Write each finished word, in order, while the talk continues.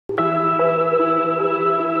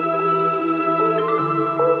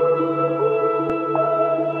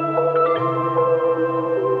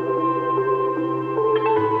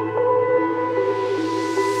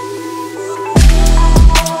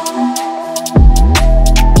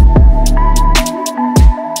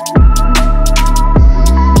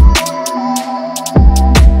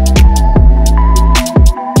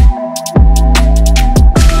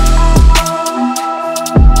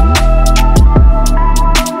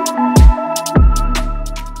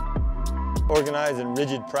organized and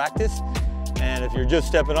rigid practice. And if you're just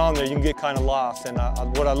stepping on there, you can get kind of lost. And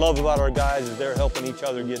what I love about our guys is they're helping each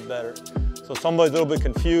other get better. So somebody's a little bit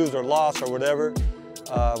confused or lost or whatever,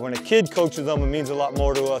 when a kid coaches them, it means a lot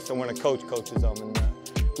more to us than when a coach coaches them. And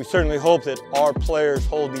we certainly hope that our players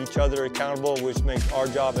hold each other accountable, which makes our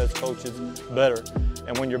job as coaches better.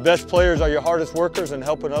 And when your best players are your hardest workers and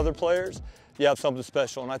helping other players, you have something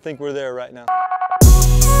special. And I think we're there right now.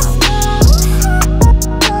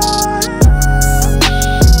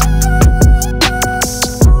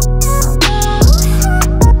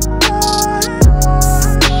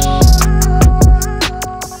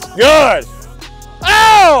 Good.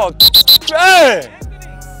 Oh, hey.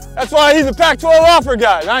 That's why he's a Pac-12 offer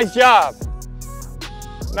guy. Nice job.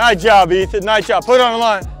 Nice job, Ethan. Nice job. Put it on the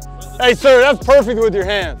line. Hey, sir, that's perfect with your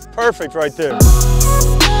hands. Perfect right there.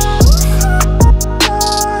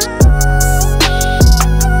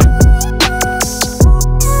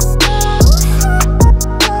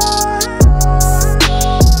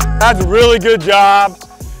 That's a really good job.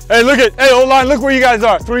 Hey, hey, O-line, look where you guys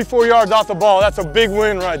are. 3-4 yards off the ball. That's a big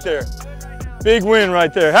win right there. Big win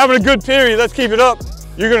right there. Having a good period. Let's keep it up.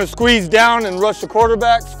 You're going to squeeze down and rush the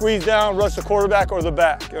quarterback, squeeze down, rush the quarterback or the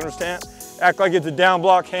back. You understand? Act like it's a down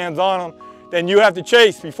block, hands on him. Then you have to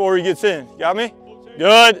chase before he gets in. Got me?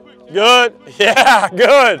 Good, good. Yeah,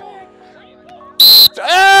 good.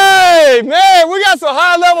 Hey, man, we got some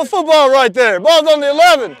high-level football right there. Ball's on the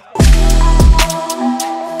 11.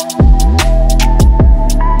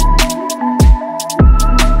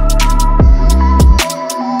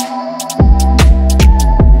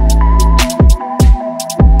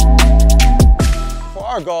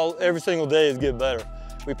 Our goal every single day is get better.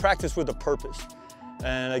 We practice with a purpose.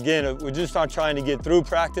 And again, we're just not trying to get through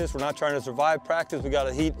practice. We're not trying to survive practice. We got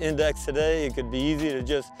a heat index today. It could be easy to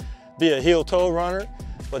just be a heel-toe runner,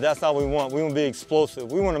 but that's not what we want. We want to be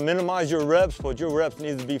explosive. We want to minimize your reps, but your reps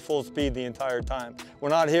need to be full speed the entire time. We're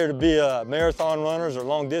not here to be marathon runners or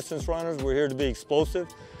long distance runners. We're here to be explosive,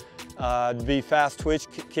 to be fast twitch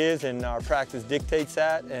kids, and our practice dictates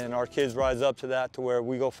that, and our kids rise up to that to where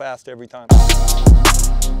we go fast every time.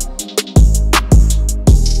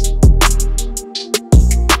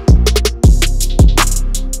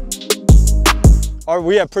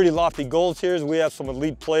 We have pretty lofty goals here. We have some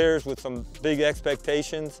elite players with some big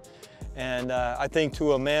expectations. And I think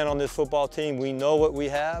to a man on this football team, we know what we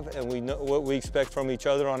have and we know what we expect from each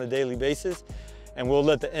other on a daily basis. And we'll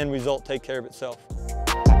let the end result take care of itself.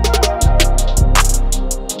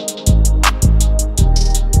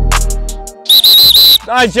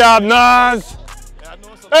 Nice job, Nas.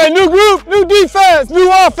 Hey, new group, new defense, new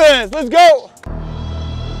offense. Let's go.